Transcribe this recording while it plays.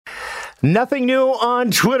Nothing new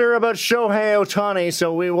on Twitter about Shohei Ohtani,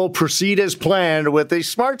 so we will proceed as planned with the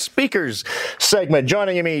Smart Speakers segment.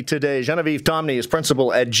 Joining me today, Genevieve Tomney is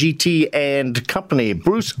principal at GT and Company.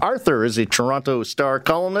 Bruce Arthur is a Toronto Star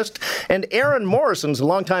columnist, and Erin Morrison is a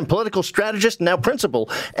longtime political strategist, now principal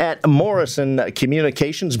at Morrison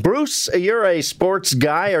Communications. Bruce, you're a sports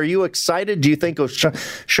guy. Are you excited? Do you think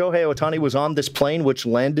Shohei Ohtani was on this plane, which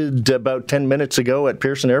landed about 10 minutes ago at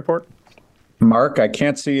Pearson Airport? Mark, I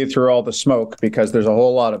can't see you through all the smoke because there's a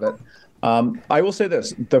whole lot of it. I will say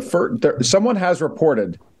this. Someone has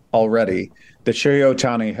reported already that Shohei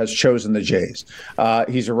Ohtani has chosen the Jays.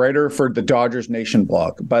 He's a writer for the Dodgers Nation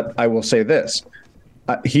blog. But I will say this.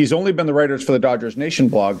 He's only been the writers for the Dodgers Nation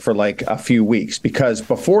blog for like a few weeks, because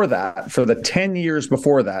before that, for the 10 years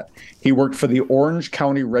before that, he worked for the Orange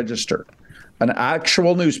County Register, an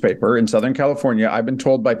actual newspaper in Southern California. I've been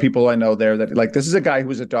told by people I know there that, like, this is a guy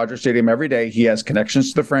who's at Dodger Stadium every day. He has connections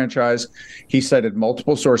to the franchise. He cited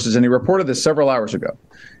multiple sources, and he reported this several hours ago.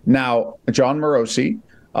 Now, John Morrison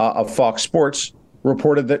of Fox Sports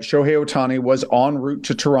reported that Shohei Ohtani was en route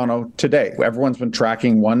to Toronto today. Everyone's been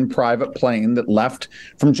tracking one private plane that left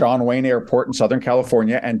from John Wayne Airport in Southern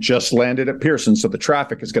California and just landed at Pearson, so the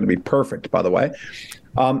traffic is going to be perfect, by the way.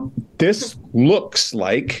 This looks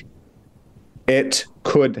like it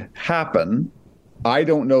could happen. I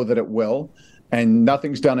don't know that it will, and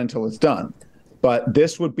nothing's done until it's done. But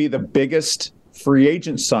this would be the biggest free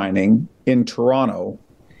agent signing in Toronto.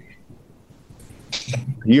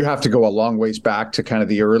 You have to go a long ways back to kind of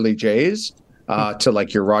the early Jays, to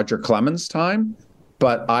like your Roger Clemens time.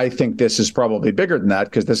 But I think this is probably bigger than that,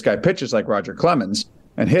 because this guy pitches like Roger Clemens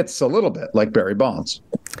and hits a little bit like Barry Bonds.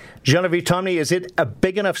 Genevieve Tomney, is it a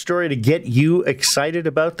big enough story to get you excited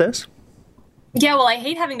about this? Yeah, well, I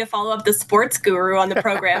hate having to follow up the sports guru on the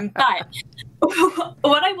program, but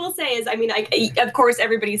what I will say is, I mean, of course,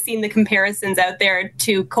 everybody's seen the comparisons out there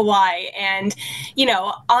to Kawhi, and, you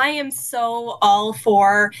know, I am so all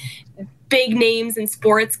for big names in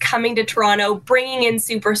sports coming to Toronto, bringing in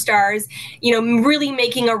superstars, you know, really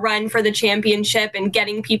making a run for the championship and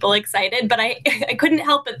getting people excited. But I couldn't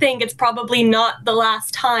help but think it's probably not the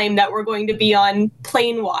last time that we're going to be on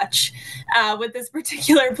plane watch with this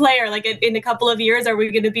particular player. Like, in a couple of years, are we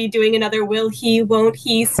going to be doing another will he, won't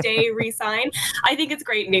he stay, resign? I think it's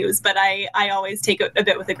great news, but I always take it a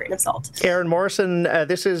bit with a grain of salt. Erin Morrison,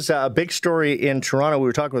 this is a big story in Toronto. We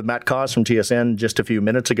were talking with Matt Cause from TSN just a few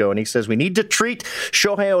minutes ago, and he says we need to treat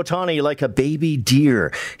Shohei Ohtani like a baby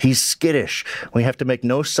deer. He's skittish. We have to make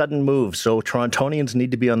no sudden moves, so Torontonians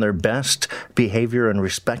need to be on their best behavior and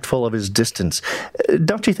respectful of his distance.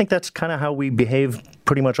 Don't you think that's kind of how we behave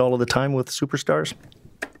pretty much all of the time with superstars?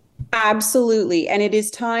 Absolutely. And it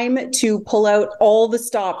is time to pull out all the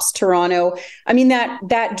stops, Toronto. I mean,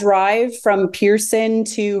 that drive from Pearson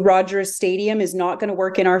to Rogers Stadium is not going to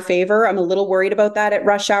work in our favor. I'm a little worried about that at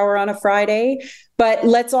rush hour on a Friday. But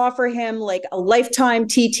let's offer him like a lifetime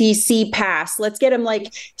TTC pass. Let's get him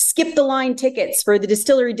like skip the line tickets for the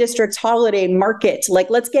Distillery District's holiday market.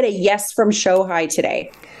 Like, let's get a yes from Shohei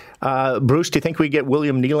today. Bruce, do you think we get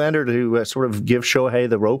William Nylander to sort of give Shohei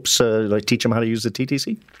the ropes, like teach him how to use the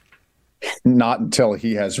TTC? Not until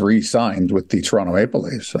he has re-signed with the Toronto Maple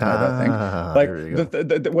Leafs, I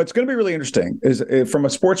think. Like, what's going to be really interesting is, from a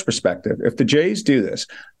sports perspective, if the Jays do this,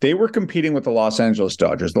 they were competing with the Los Angeles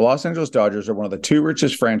Dodgers. The Los Angeles Dodgers are one of the two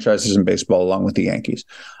richest franchises in baseball, along with the Yankees.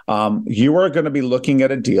 You are going to be looking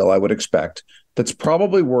at a deal, I would expect, that's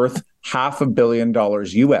probably worth $500 million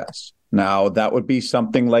US. Now, that would be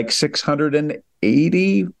something like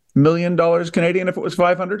 $680 million Canadian if it was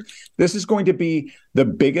 500. This is going to be the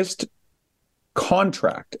biggest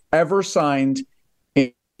contract ever signed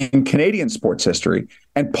in Canadian sports history,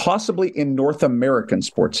 and possibly in North American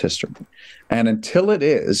sports history. And until it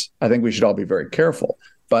is, I think we should all be very careful.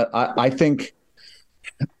 But I think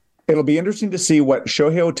it'll be interesting to see what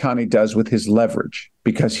Shohei Ohtani does with his leverage,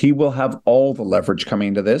 because he will have all the leverage coming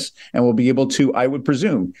into this and will be able to, I would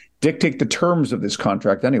presume, dictate the terms of this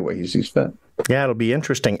contract anyway he sees fit. Yeah, it'll be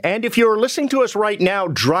interesting. And if you're listening to us right now,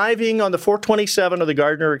 driving on the 427 of the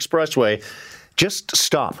Gardiner Expressway, just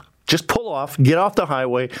stop. Just pull off, get off the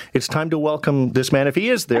highway. It's time to welcome this man, if he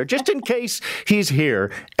is there, just in case he's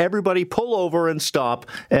here. Everybody pull over and stop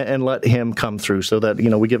and let him come through, so that, you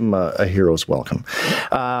know, we give him a hero's welcome.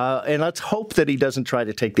 And let's hope that he doesn't try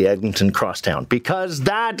to take the Eglinton Crosstown, because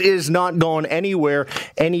that is not going anywhere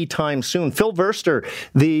anytime soon. Phil Verster,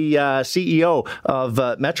 the CEO of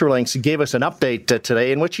Metrolinx, gave us an update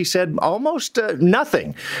today in which he said almost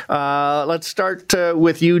nothing. Let's start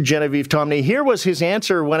with you, Genevieve Tomney. Here was his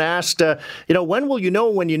answer when asked asked, when will you know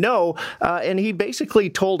when you know? And he basically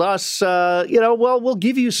told us, we'll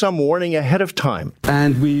give you some warning ahead of time.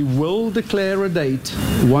 And we will declare a date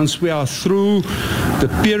once we are through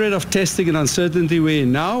the period of testing and uncertainty we're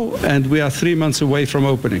in now, and we are 3 months away from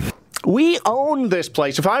opening. We own this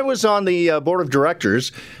place. If I was on the board of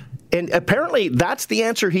directors, and apparently that's the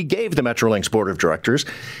answer he gave the Metrolinx board of directors.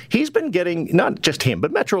 He's been getting, not just him,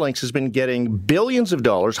 but Metrolinx has been getting billions of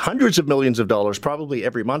dollars, hundreds of millions of dollars, probably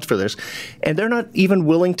every month for this. And they're not even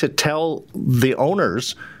willing to tell the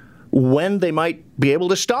owners when they might be able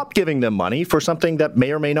to stop giving them money for something that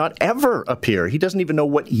may or may not ever appear. He doesn't even know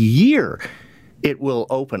what year it will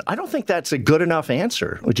open. I don't think that's a good enough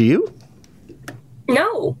answer. Would you?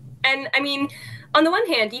 No. And I mean, on the one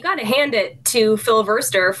hand, you got to hand it to Phil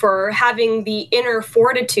Verster for having the inner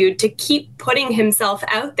fortitude to keep putting himself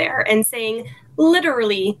out there and saying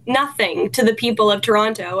literally nothing to the people of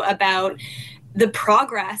Toronto about the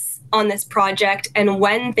progress on this project and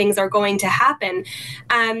when things are going to happen.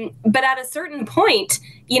 But at a certain point,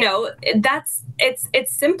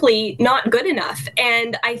 it's simply not good enough.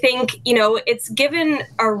 And I think, it's given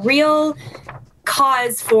a real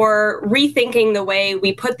cause for rethinking the way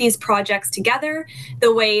we put these projects together,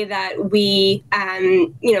 the way that we,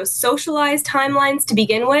 socialize timelines to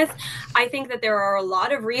begin with. I think that there are a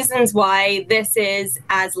lot of reasons why this is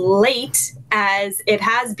as late as it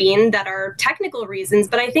has been that are technical reasons,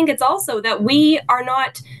 but I think it's also that we are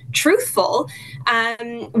not truthful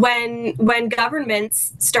when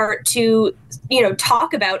governments start to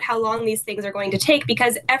talk about how long these things are going to take,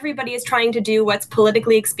 because everybody is trying to do what's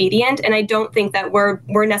politically expedient, and I don't think that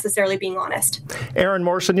we're necessarily being honest. Erin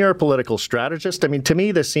Morrison, you're a political strategist. I mean, to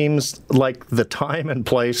me, this seems like the time and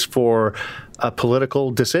place for a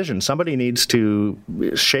political decision. Somebody needs to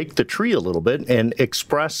shake the tree a little bit and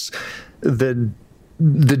express the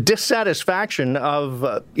dissatisfaction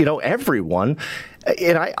of everyone.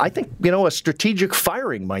 And I think a strategic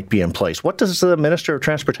firing might be in place. What does the Minister of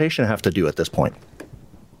Transportation have to do at this point?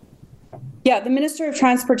 Yeah, the Minister of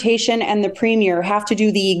Transportation and the Premier have to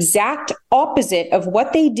do the exact opposite of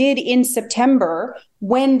what they did in September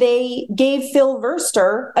when they gave Phil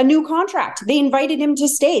Verster a new contract. They invited him to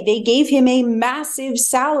stay. They gave him a massive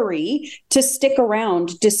salary to stick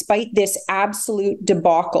around despite this absolute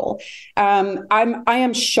debacle. I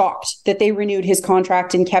am shocked that they renewed his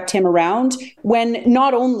contract and kept him around when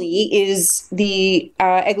not only is the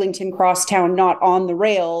Eglinton Crosstown not on the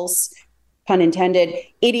rails, pun intended,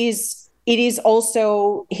 it is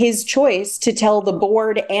also his choice to tell the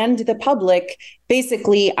board and the public,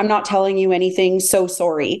 basically, I'm not telling you anything, so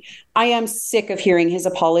sorry. I am sick of hearing his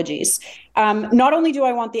apologies. Not only do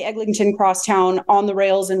I want the Eglinton Crosstown on the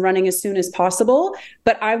rails and running as soon as possible,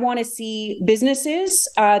 but I want to see businesses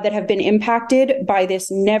that have been impacted by this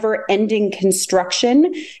never-ending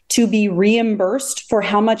construction to be reimbursed for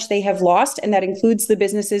how much they have lost. And that includes the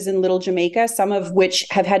businesses in Little Jamaica, some of which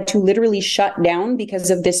have had to literally shut down because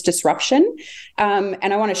of this disruption.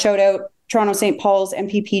 And I want to shout out Toronto St. Paul's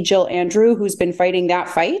MPP Jill Andrew, who's been fighting that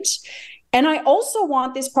fight. And I also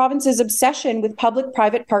want this province's obsession with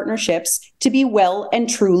public-private partnerships to be well and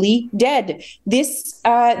truly dead. This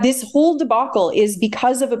whole debacle is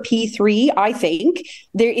because of a P3, I think.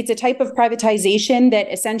 It's a type of privatization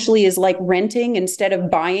that essentially is like renting instead of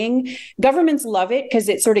buying. Governments love it because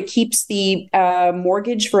it sort of keeps the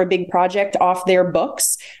mortgage for a big project off their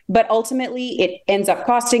books. But ultimately, it ends up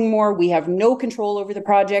costing more. We have no control over the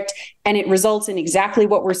project. And it results in exactly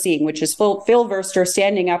what we're seeing, which is Phil Verster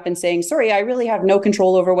standing up and saying, sorry, I really have no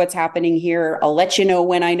control over what's happening here. I'll let you know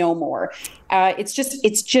when I know more. It's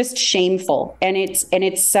just shameful. And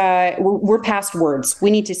we're past words. We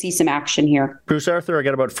need to see some action here. Bruce Arthur, I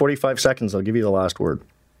got about 45 seconds. I'll give you the last word.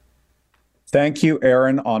 Thank you,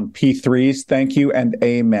 Erin, on P3s. Thank you and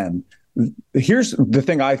amen. Here's the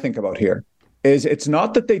thing I think about here is it's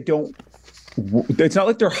not that it's not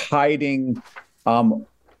like they're hiding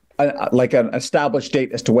like an established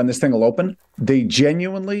date as to when this thing will open. They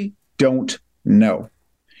genuinely don't know.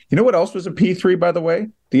 You know what else was a P3, by the way?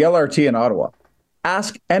 The LRT in Ottawa.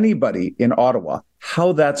 Ask anybody in Ottawa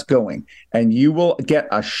how that's going, and you will get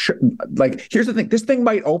here's the thing. This thing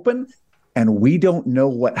might open, and we don't know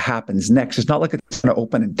what happens next. It's not like it's going to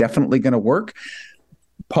open and definitely going to work.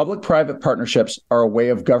 Public-private partnerships are a way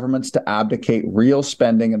of governments to abdicate real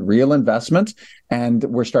spending and real investment, and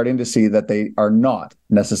we're starting to see that they are not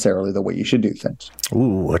necessarily the way you should do things.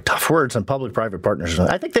 Ooh, tough words on public-private partnerships.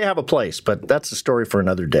 I think they have a place, but that's a story for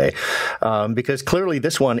another day, because clearly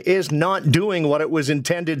this one is not doing what it was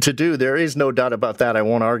intended to do. There is no doubt about that. I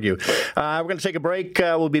won't argue. We're going to take a break.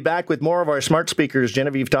 We'll be back with more of our smart speakers,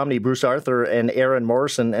 Genevieve, Tomney, Bruce Arthur, and Erin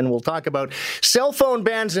Morrison, and we'll talk about cell phone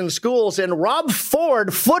bans in schools and Rob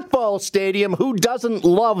Ford football stadium. Who doesn't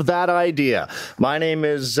love that idea? My name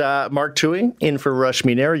is Mark Toohey, in for Rush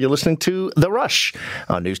Minera. You're listening to The Rush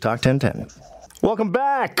on News Talk 1010. Welcome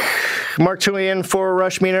back. Mark Toohey in for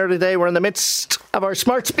Rush Minera today. We're in the midst of our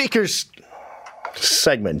smart speakers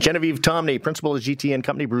segment. Genevieve Tomney, principal of GTN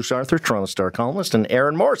Company, Bruce Arthur, Toronto Star columnist, and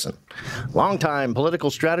Erin Morrison, longtime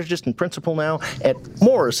political strategist and principal now at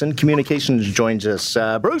Morrison Communications, joins us.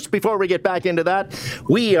 Bruce, before we get back into that,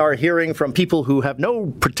 we are hearing from people who have no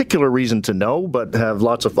particular reason to know, but have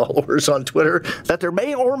lots of followers on Twitter, that there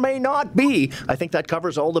may or may not be, I think that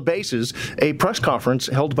covers all the bases, a press conference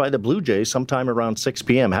held by the Blue Jays sometime around 6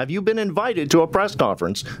 p.m. Have you been invited to a press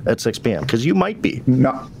conference at 6 p.m.? Because you might be.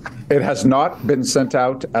 No, it has not been sent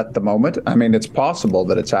out at the moment. I mean, it's possible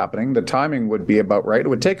that it's happening. The timing would be about right. It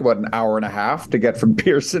would take about an hour and a half to get from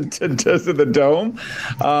Pearson to the Dome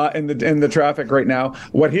in the traffic right now.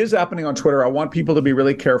 What is happening on Twitter, I want people to be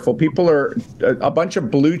really careful. People are a bunch of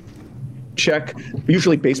blue check,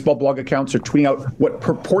 usually baseball blog accounts, are tweeting out what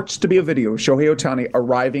purports to be a video of Shohei Ohtani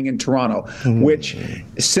arriving in Toronto, which,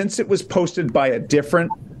 since it was posted by a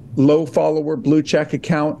different low follower blue check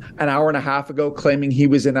account an hour and a half ago claiming he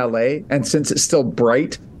was in LA, and since it's still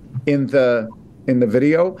bright in the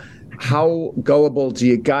video, how gullible do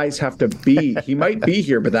you guys have to be? He might be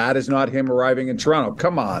here, but that is not him arriving in Toronto.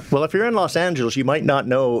 Come on. Well, if you're in Los Angeles, you might not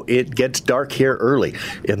know it gets dark here early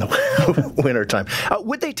in the wintertime.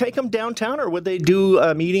 Would they take him downtown, or would they do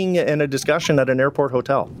a meeting and a discussion at an airport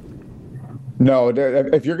hotel? No,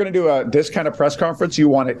 if you're going to do this kind of press conference, you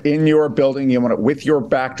want it in your building. You want it with your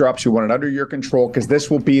backdrops. You want it under your control, because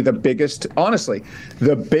this will be the biggest, honestly,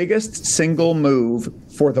 the biggest single move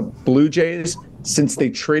for the Blue Jays since they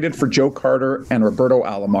traded for Joe Carter and Roberto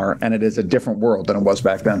Alomar, and it is a different world than it was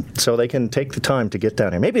back then. So they can take the time to get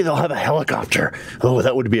down here. Maybe they'll have a helicopter. Oh,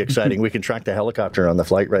 that would be exciting. We can track the helicopter on the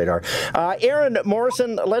flight radar. Erin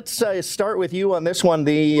Morrison, let's start with you on this one.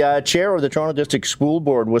 The chair of the Toronto District School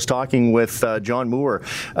Board was talking with John Moore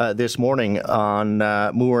this morning on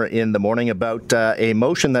Moore in the Morning about a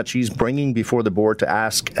motion that she's bringing before the board to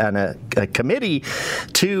ask a committee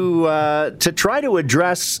to try to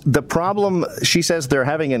address the problem she says they're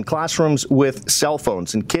having in classrooms with cell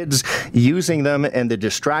phones and kids using them, and the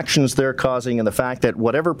distractions they're causing, and the fact that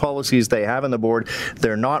whatever policies they have on the board,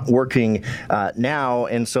 they're not working now,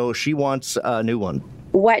 and so she wants a new one.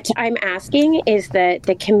 What I'm asking is that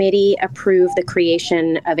the committee approve the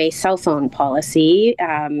creation of a cell phone policy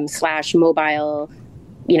 / mobile,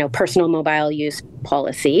 personal mobile use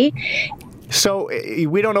policy. So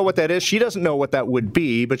we don't know what that is. She doesn't know what that would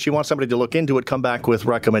be, but she wants somebody to look into it, come back with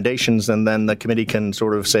recommendations, and then the committee can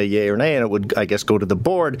sort of say yay or nay, and it would, I guess, go to the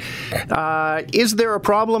board. Is there a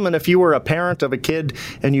problem? And if you were a parent of a kid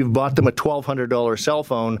and you've bought them a $1,200 cell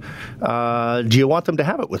phone, do you want them to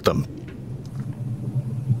have it with them?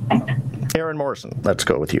 Erin Morrison, let's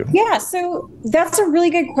go with you. Yeah, so that's a really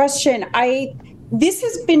good question. This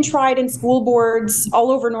has been tried in school boards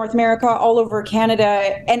all over North America, all over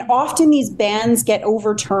Canada, and often these bans get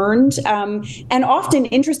overturned. And often,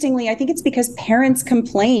 interestingly, I think it's because parents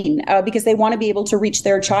complain because they want to be able to reach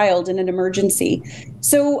their child in an emergency.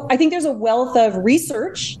 So I think there's a wealth of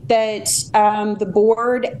research that the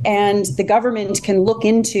board and the government can look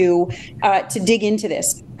into to dig into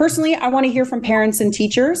this. Personally, I want to hear from parents and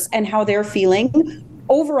teachers and how they're feeling.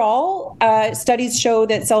 Overall, studies show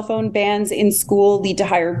that cell phone bans in school lead to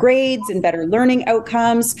higher grades and better learning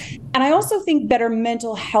outcomes. And I also think better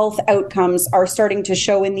mental health outcomes are starting to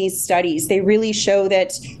show in these studies. They really show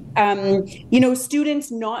that,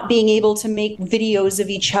 students not being able to make videos of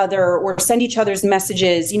each other or send each other's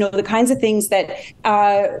messages, the kinds of things that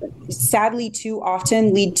sadly too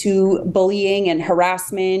often lead to bullying and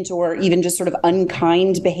harassment or even just sort of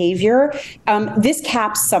unkind behavior. This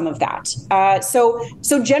caps some of that.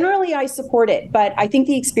 So generally I support it, but I think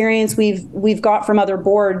the experience we've got from other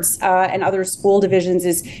boards and other school divisions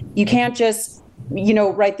is you can't just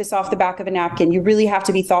write this off the back of a napkin. You really have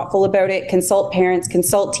to be thoughtful about it, consult parents,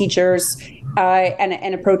 consult teachers,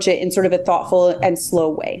 and approach it in sort of a thoughtful and slow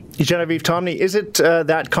way. Genevieve Tomney, is it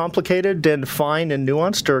that complicated and fine and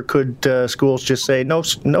nuanced, or could schools just say no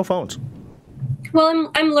phones?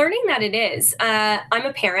 Well, I'm learning that it is. I'm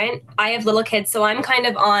a parent. I have little kids, so I'm kind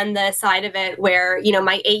of on the side of it where,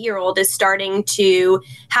 my 8-year-old is starting to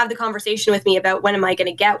have the conversation with me about when am I going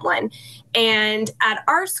to get one. And at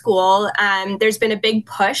our school, there's been a big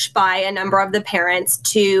push by a number of the parents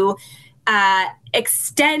to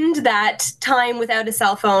extend that time without a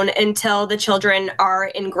cell phone until the children are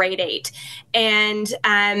in grade 8. And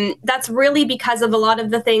that's really because of a lot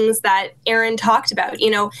of the things that Erin talked about.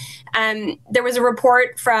 There was a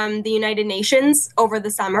report from the United Nations over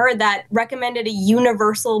the summer that recommended a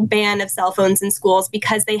universal ban of cell phones in schools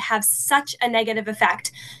because they have such a negative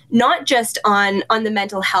effect, not just on the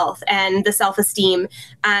mental health and the self-esteem,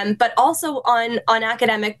 but also on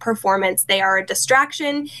academic performance. They are a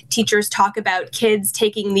distraction. Teachers talk about kids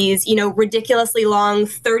taking these, ridiculously long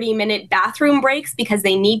 30-minute bathroom breaks because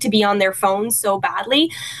they need to be on their phones so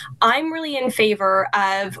badly. I'm really in favor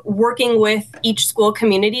of working with each school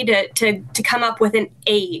community to come up with an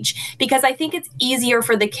age, because I think it's easier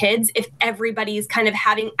for the kids if everybody's kind of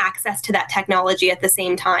having access to that technology at the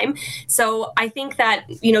same time. So I think that,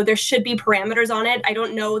 there should be parameters on it. I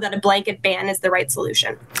don't know that a blanket ban is the right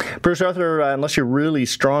solution. Bruce Arthur, unless you're really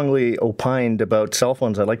strongly opined about cell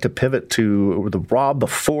phones, I'd like to pivot to the Rob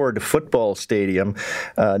Ford football stadium.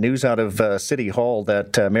 News out of City Hall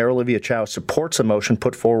that Mayor Olivia Chow supports a motion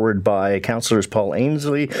put forward by councillors Paul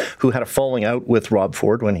Ainsley, who had a falling out with Rob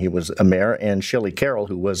Ford when he was a mayor, and Shelley Carroll,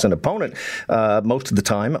 who was an opponent most of the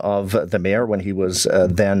time of the mayor when he was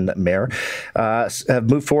then mayor, have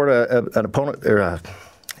moved forward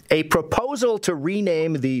a proposal to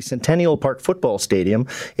rename the Centennial Park football stadium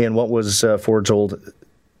in what was Ford's old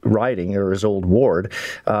riding, or his old ward,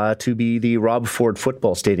 to be the Rob Ford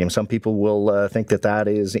football stadium. Some people will think that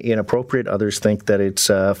is inappropriate. Others think that it's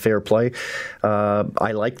fair play.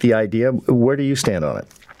 I like the idea. Where do you stand on it?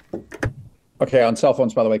 Okay, on cell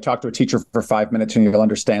phones, by the way, talk to a teacher for 5 minutes and you'll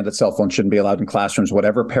understand that cell phones shouldn't be allowed in classrooms.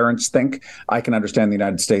 Whatever parents think, I can understand in the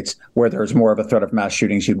United States where there's more of a threat of mass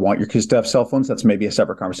shootings. You'd want your kids to have cell phones. That's maybe a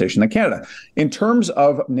separate conversation than Canada. In terms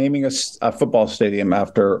of naming a football stadium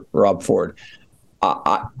after Rob Ford,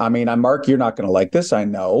 Mark, you're not going to like this. I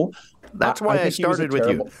know. That's why I started with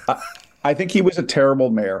you. I think he was a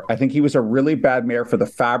terrible mayor. I think he was a really bad mayor for the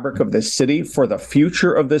fabric of this city, for the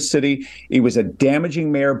future of this city. He was a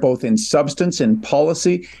damaging mayor, both in substance, in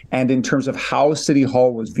policy, and in terms of how City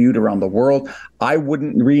Hall was viewed around the world. I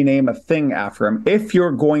wouldn't rename a thing after him. If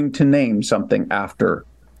you're going to name something after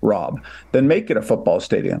Rob, then make it a football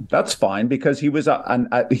stadium. That's fine, because he was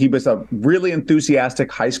a really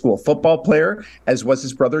enthusiastic high school football player, as was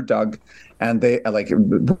his brother Doug, and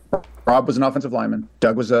Rob was an offensive lineman.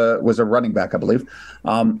 Doug was a running back, I believe.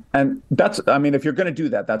 And that's, if you're going to do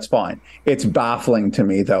that, that's fine. It's baffling to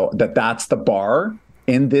me, though, that's the bar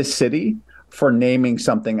in this city for naming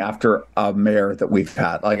something after a mayor that we've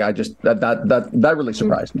had. That really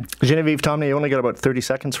surprised me. Genevieve, Tomney, I only got about 30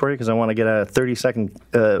 seconds for you because I want to get a 30-second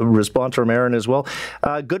response from Erin as well.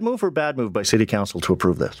 Good move or bad move by City Council to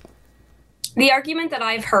approve this? The argument that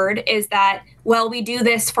I've heard is that, we do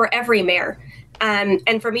this for every mayor.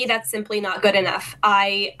 And for me, that's simply not good enough.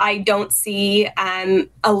 I don't see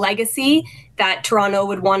a legacy that Toronto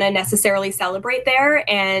would want to necessarily celebrate there.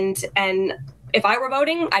 And if I were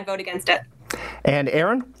voting, I'd vote against it. And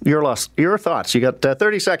Erin, your thoughts. You got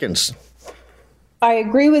 30 seconds. I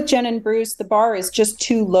agree with Jen and Bruce. The bar is just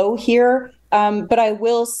too low here. But I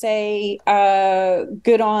will say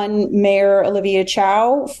good on Mayor Olivia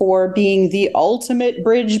Chow for being the ultimate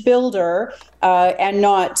bridge builder and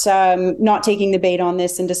not taking the bait on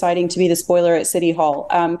this and deciding to be the spoiler at City Hall,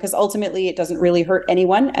 because ultimately it doesn't really hurt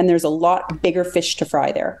anyone and there's a lot bigger fish to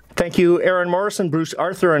fry there. Thank you, Erin Morrison, Bruce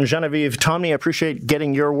Arthur, and Genevieve Tomney. I appreciate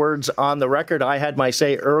getting your words on the record. I had my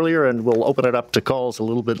say earlier, and we'll open it up to calls a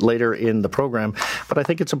little bit later in the program. But I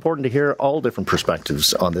think it's important to hear all different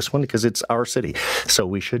perspectives on this one because it's our city, so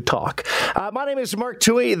we should talk. My name is Mark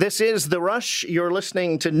Toohey. This is The Rush. You're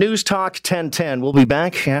listening to News Talk 1010. We'll be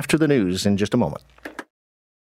back after the news in just a moment.